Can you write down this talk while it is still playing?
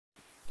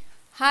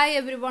Hi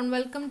everyone,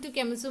 welcome to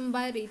Chemasim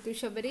by Reethu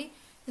Sabari.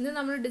 This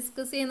we will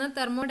discuss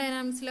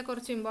thermodynamics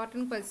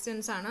important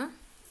questions.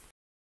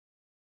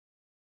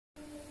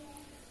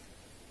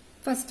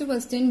 First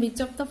question, which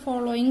of the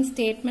following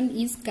statement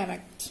is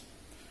correct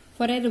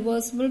for a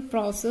reversible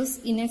process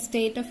in a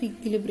state of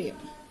equilibrium?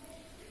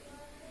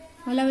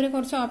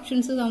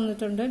 Options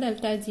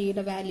delta G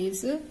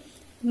values.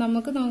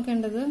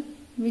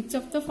 Which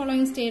of the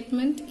following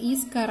statement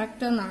is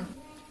correct?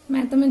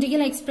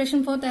 Mathematical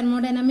expression for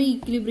thermodynamic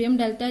equilibrium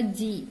delta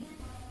G.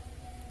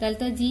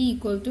 Delta G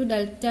equal to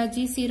delta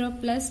G0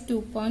 plus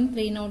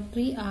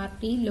 2.303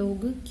 RT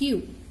log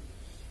Q.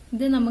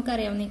 This is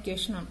the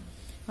equation.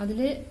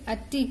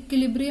 At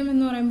equilibrium,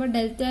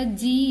 delta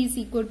G is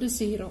equal to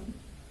 0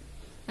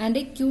 and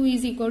Q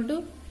is equal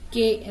to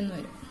K.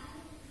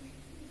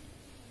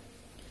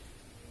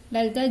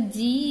 Delta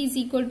G is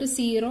equal to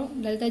 0,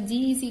 delta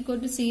G is equal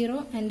to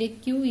 0 and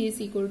Q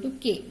is equal to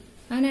K.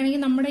 And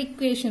our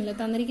equation,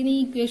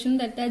 equation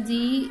delta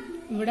G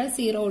is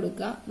 0.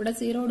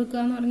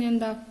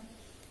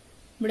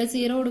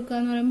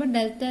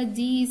 Delta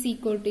G is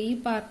equal to this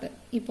part.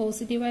 This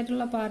positive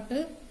part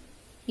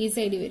is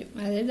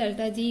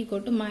delta G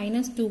equal to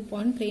minus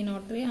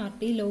 2.303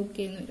 RT log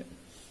K.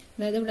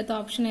 That is the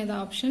option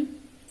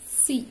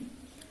C.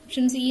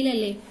 Option C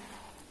is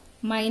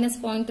minus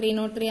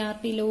 0.303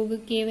 RT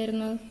log K.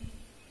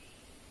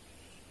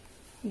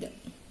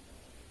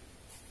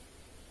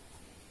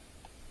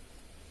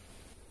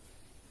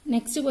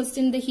 Next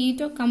question, the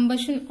heat of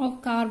combustion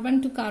of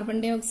carbon to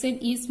carbon dioxide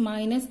is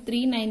minus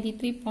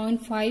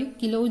 393.5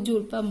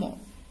 kilojoule per mole.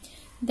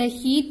 The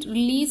heat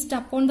released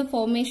upon the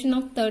formation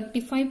of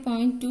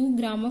 35.2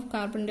 gram of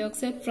carbon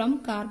dioxide from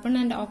carbon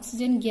and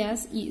oxygen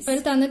gas is.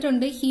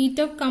 Heat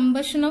of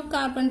combustion of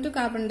carbon to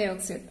carbon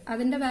dioxide. That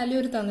is the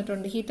value.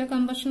 Heat of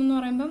combustion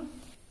is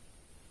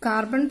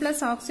carbon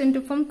plus oxygen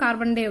to form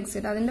carbon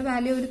dioxide. That is the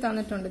value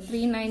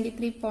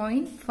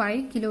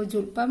 393.5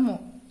 kilojoule per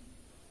mole.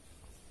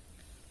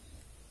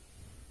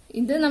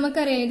 This is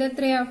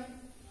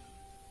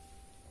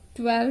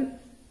 12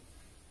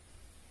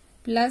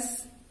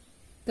 plus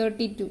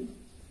 32.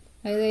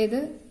 That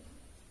is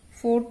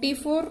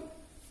 44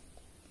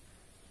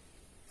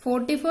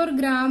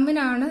 gram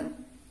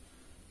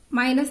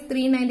minus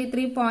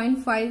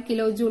 393.5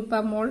 kilojoule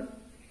per mole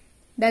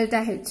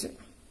delta H.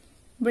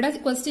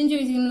 But question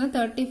is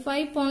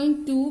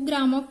 35.2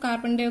 gram of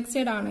carbon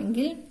dioxide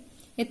anengil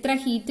etra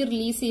heat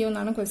release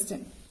cheyunna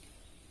question.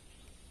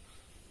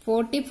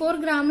 44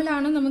 gram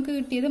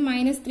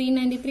minus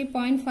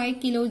 393.5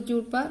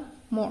 kilojoule per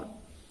mole.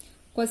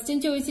 Question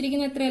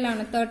ചോദിച്ചിരിക്കുന്ന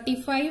എത്രയിലാണ്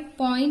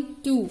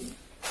 35.2.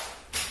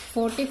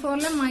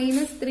 44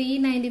 minus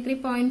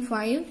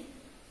 393.5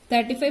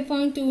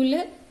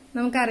 35.2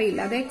 നമുക്കറിയില്ല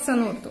അത് x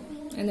എന്ന് ഓർത്തു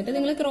എന്നിട്ട്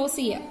നിങ്ങൾ cross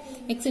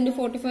ചെയ്യുക x into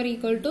 44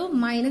 equal to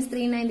minus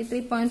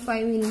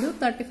 393.5 into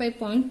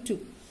 35.2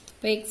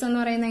 അപ്പോൾ x എന്ന്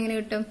പറയുന്നത് എങ്ങനെ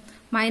കിട്ടും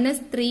minus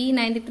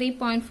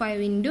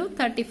 393.5 into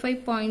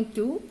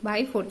 35.2 by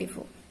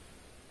 44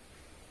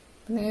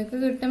 നിങ്ങൾക്ക്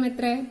കിട്ടും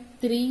എത്ര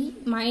 3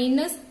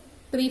 minus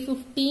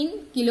 315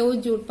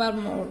 kilojoule per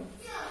mole.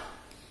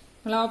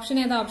 Option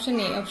ഏതാ ഓപ്ഷൻ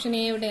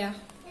എ എവിടെയാ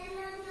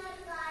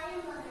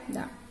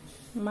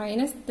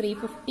minus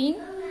 315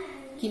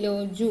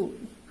 kilojoule.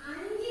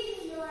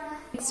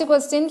 Next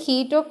question,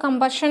 heat of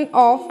combustion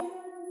of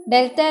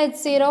delta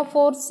H0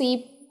 for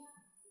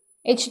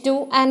H2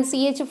 and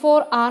CH4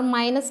 are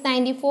minus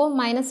 94,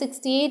 minus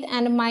 68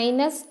 and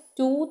minus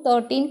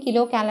 213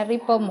 kilocalorie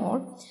per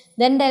mole.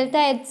 Then delta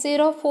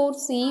H0 for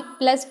C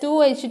plus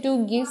 2H2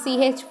 gives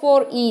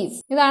CH4 is.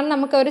 ഇതാണ്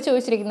നമുക്ക് അവർ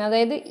ചോദിച്ചിരിക്കുന്നത്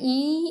അതായത്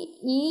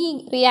ഈ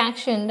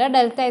റിയാക്ഷന്റെ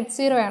delta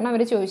H0 ആണ്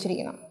അവർ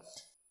ചോദിച്ചിരിക്കുന്നത്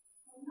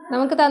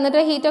നമുക്ക്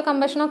തന്നിട്ട് heat of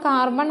combustion of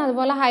carbon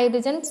അതുപോലെ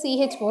ഹൈഡ്രജൻ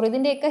CH4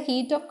 ഇതിന്റെയൊക്കെ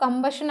ഹീറ്റ് ഓഫ്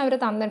കമ്പഷൻ അവർ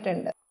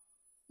തന്നിട്ടുണ്ട്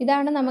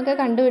ഇതാണ് നമുക്ക്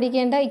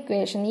കണ്ടുപിടിക്കേണ്ട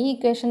ഇക്വേഷൻ ഈ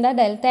ഇക്വേഷന്റെ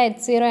ഡെൽറ്റ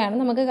H0 ആണ്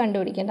നമുക്ക്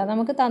കണ്ടുപിടിക്കേണ്ടത്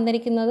നമുക്ക്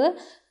തന്നിരിക്കുന്നത്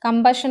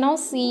കമ്പഷൻ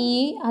ഓഫ്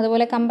CE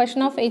അതുപോലെ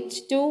കമ്പഷൻ ഓഫ്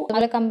H2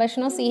 അതുപോലെ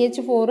കമ്പഷൻ ഓഫ്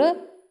CH4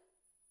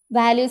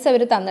 values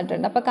അവർ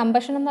തന്നിട്ടുണ്ട് അപ്പോൾ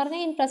കമ്പഷൻ എന്ന്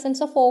പറഞ്ഞാൽ ഇൻ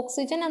പ്രസൻസ് ഓഫ്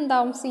ഓക്സിജൻ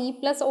എന്താവും C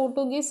plus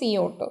O2 gives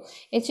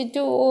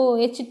CO2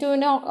 H2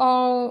 ന്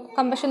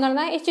കമ്പഷൻ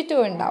നടന്നാൽ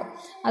H2 ഉണ്ടാവും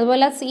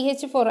അതുപോലെ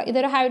CH4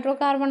 ഇതൊരു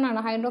ഹൈഡ്രോകാർബൺ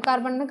ആണ്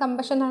ഹൈഡ്രോകാർബണിന്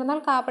കമ്പഷൻ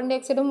നടന്നാൽ കാർബൺ ഡൈ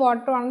ഓക്സൈഡും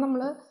വാട്ടറും ആണ്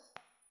നമ്മൾ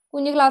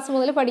കുഞ്ഞു ക്ലാസ്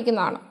മുതൽ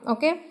പഠിക്കുന്നതാണ്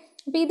ഓക്കേ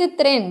അപ്പോൾ ഇത്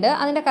ഇത്രയുണ്ട്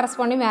അതിന്റെ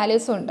കറസ്പോണ്ടിങ്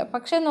വാല്യൂസും ഉണ്ട്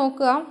പക്ഷേ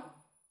നോക്കുക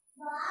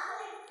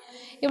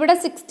ഇവിടെ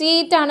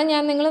 68 ആണ്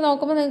ഞാൻ നിങ്ങൾ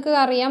നോക്കുമ്പോൾ നിങ്ങൾക്ക്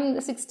അറിയാം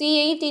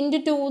 68 into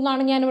 2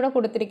 എന്നാണ് ഞാൻ ഇവിടെ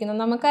കൊടുത്തിരിക്കുന്നത്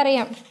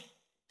നമുക്കറിയാം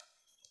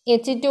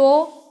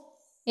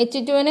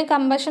H2 ന്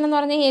കമ്പഷൻ എന്ന്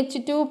പറഞ്ഞാൽ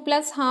H2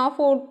 plus half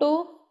O2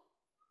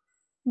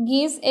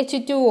 gives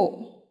H2O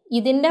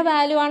ഇതിന്റെ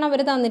വാല്യൂ ആണ്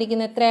അവർ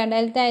തന്നിരിക്കുന്നത് എത്ര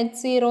ഡെൽറ്റ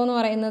H0 എന്ന്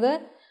പറയുന്നത്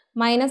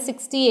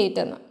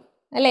 -68 എന്ന്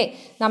അല്ലേ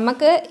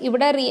നമുക്ക്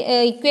ഇവിടെ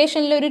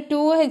ഇക്വേഷനിൽ ഒരു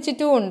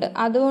 2H2 ഉണ്ട്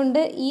അതുകൊണ്ട്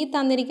ഈ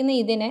തന്നിരിക്കുന്ന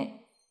ഇതിനെ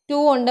 2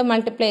 കൊണ്ട്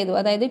മൾട്ടിപ്ലൈ ചെയ്തു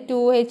അതായത്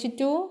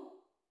 2H2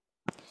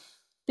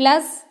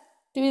 plus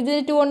ഇത്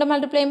 2 കൊണ്ട്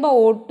മൾട്ടിപ്ലൈ ചെയ്യുമ്പോൾ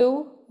O2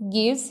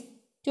 gives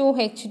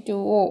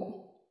 2H2O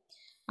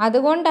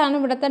അതുകൊണ്ടാണ്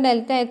ഇവിടത്തെ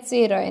ഡെൽറ്റ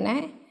H0 നെ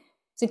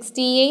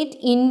 68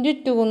 into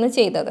 2 എന്ന്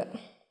ചെയ്തത്.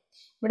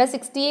 ഇവിടെ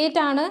 68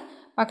 ആണ്,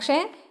 പക്ഷേ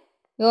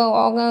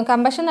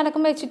കമ്പഷൻ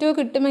നടക്കുമ്പോൾ H2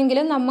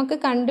 കിട്ടുമെങ്കിലും നമുക്ക്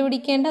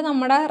കണ്ടുപിടിക്കേണ്ട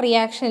നമ്മുടെ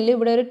റിയാക്ഷനിൽ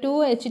ഇവിടെ ഒരു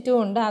 2H2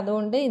 ഉണ്ട്.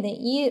 അതുകൊണ്ട്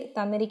ഈ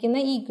തന്നിരിക്കുന്ന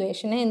ഈ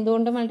ഇക്വേഷനെ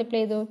എന്തുകൊണ്ട്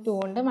മൾട്ടിപ്ലൈ ചെയ്തു? 2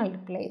 കൊണ്ട്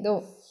മൾട്ടിപ്ലൈ ചെയ്തു.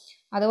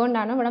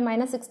 അതുകൊണ്ടാണ് ഇവിടെ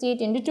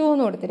 -68 into 2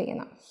 എന്ന്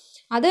കൊടുത്തിരിക്കുന്നത്.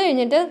 അത്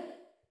കഴിഞ്ഞിട്ട്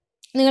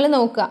നിങ്ങൾ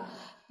നോക്കുക,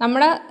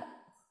 നമ്മുടെ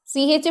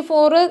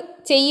CH4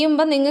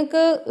 ചെയ്യുമ്പോൾ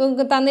നിങ്ങൾക്ക്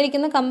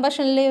തന്നിരിക്കുന്ന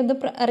കമ്പഷനിൽ ഇത്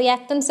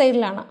റിയാക്റ്റൻറ്റ്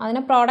സൈഡിലാണ്,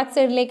 അതിനെ പ്രോഡക്റ്റ്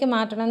സൈഡിലേക്ക്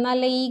മാറ്റണം,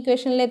 എന്നാലേ ഈ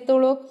ഇക്വേഷനിൽ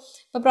എത്തുള്ളൂ.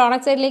 അപ്പോൾ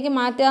പ്രോഡക്റ്റ് സൈഡിലേക്ക്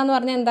മാറ്റുക എന്ന്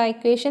പറഞ്ഞാൽ എന്താ?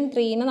 ഇക്വേഷൻ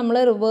 3നെ നമ്മൾ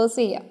റിവേഴ്സ്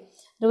ചെയ്യുക.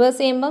 റിവേഴ്സ്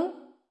ചെയ്യുമ്പം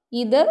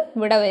ഇത്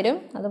ഇവിടെ വരും,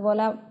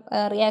 അതുപോലെ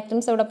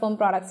റിയാക്റ്റൻസ് ഇവിടെ പോകും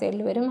പ്രോഡക്റ്റ്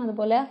സൈഡിൽ വരും.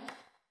 അതുപോലെ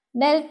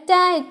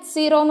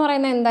ΔH0 എന്ന്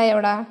പറയുന്നത് എന്തായി?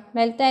 ഇവിടെ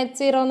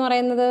ΔH0 എന്ന്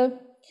പറയുന്നത്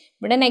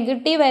ഇവിടെ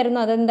നെഗറ്റീവ് ആയിരുന്നു,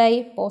 അതെന്തായി?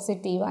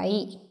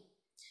 പോസിറ്റീവായി.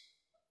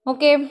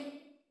 ഓക്കെ,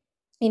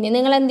 ഇനി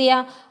നിങ്ങൾ എന്ത്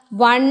ചെയ്യുക?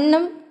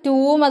 1ഉം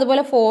 2ഉം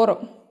അതുപോലെ 4ഉം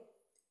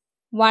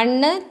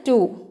 1 2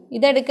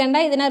 ഇതെടുക്കേണ്ട,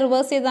 ഇതിനെ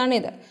റിവേഴ്സ് ചെയ്താണ്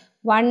ഇത്.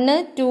 1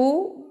 2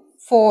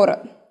 4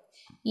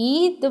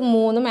 ഇത്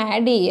മൂന്നും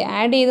ആഡ് ചെയ്യുക.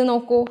 ആഡ് ചെയ്ത്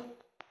നോക്കൂ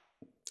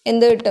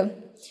എന്ത് കിട്ടും?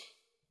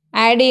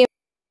 ആഡ് ചെയ്യും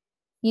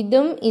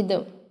ഇതും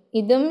ഇതും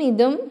ഇതും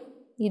ഇതും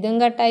ഇതും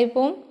കട്ടായി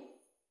പോവും.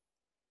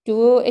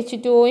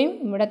 2H2യും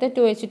ഇവിടുത്തെ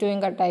 2H2യും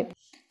കട്ടായി പോവും.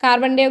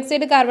 കാർബൺ ഡൈ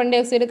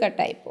ഓക്സൈഡ്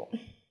കട്ടായി പോവും.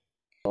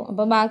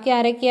 അപ്പോൾ ബാക്കി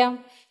ആരൊക്കെയാ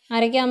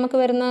നമുക്ക്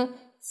വരുന്നത്?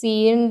 C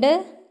ഉണ്ട്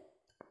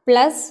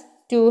പ്ലസ്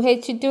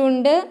 2H2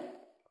 ഉണ്ട്,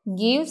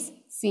 ഗീവ്സ്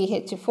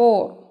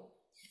CH4.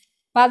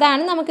 അപ്പോൾ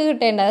അതാണ് നമുക്ക്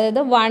കിട്ടേണ്ടത്.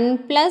 അതായത് 1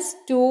 +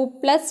 2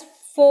 +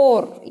 4,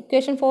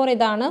 ഇക്വേഷൻ 4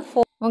 ഇതാണ്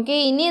 4. ഓക്കെ,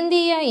 ഇനി എന്ത്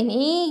ചെയ്യുക? ഇനി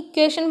ഈ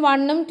ഇക്വേഷൻ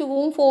 1ഉം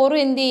 2ഉം 4ഉം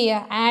എന്ത്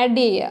ചെയ്യുക? ആഡ്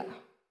ചെയ്യുക.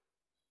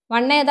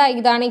 1 ഏതാ?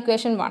 ഇതാണ്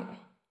ഇക്വേഷൻ 1.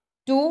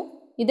 2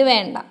 ഇത്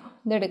വേണ്ട,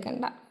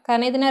 ഇതെടുക്കണ്ട,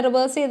 കാരണം ഇതിനെ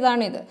റിവേഴ്സ്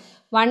ചെയ്തതാണ് ഇത്.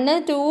 1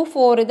 2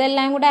 4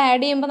 ഇതെല്ലാം കൂടെ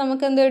ആഡ് ചെയ്യുമ്പോൾ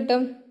നമുക്ക് എന്ത്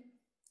കിട്ടും?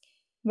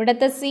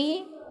 ഇവിടുത്തെ C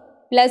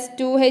 +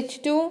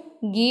 2H2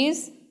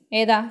 ഗീവ്സ്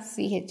ഏതാ?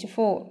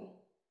 CH4.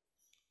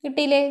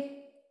 കിട്ടിയില്ലേ?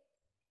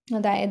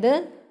 അതായത്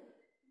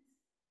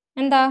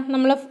എന്താ?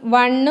 നമ്മൾ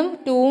 1ഉം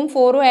 2ഉം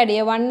 4ഉം ആഡ്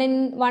ചെയ്യുക.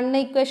 1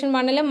 ഇക്വേഷൻ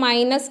 1ൽ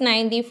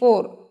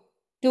 -94,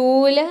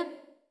 2ൽ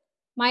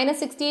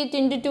 -68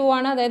 into 2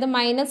 ആണ്, അതായത്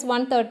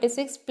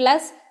 -136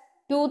 +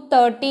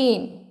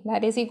 213,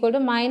 that is equal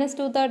to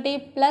 -230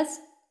 +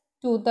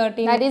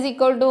 213, that is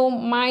equal to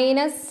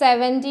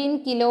 -17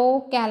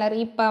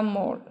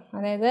 kcal/mol.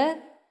 അതായത്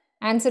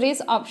answer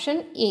is option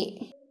A.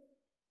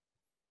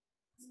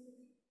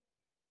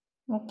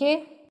 Okay.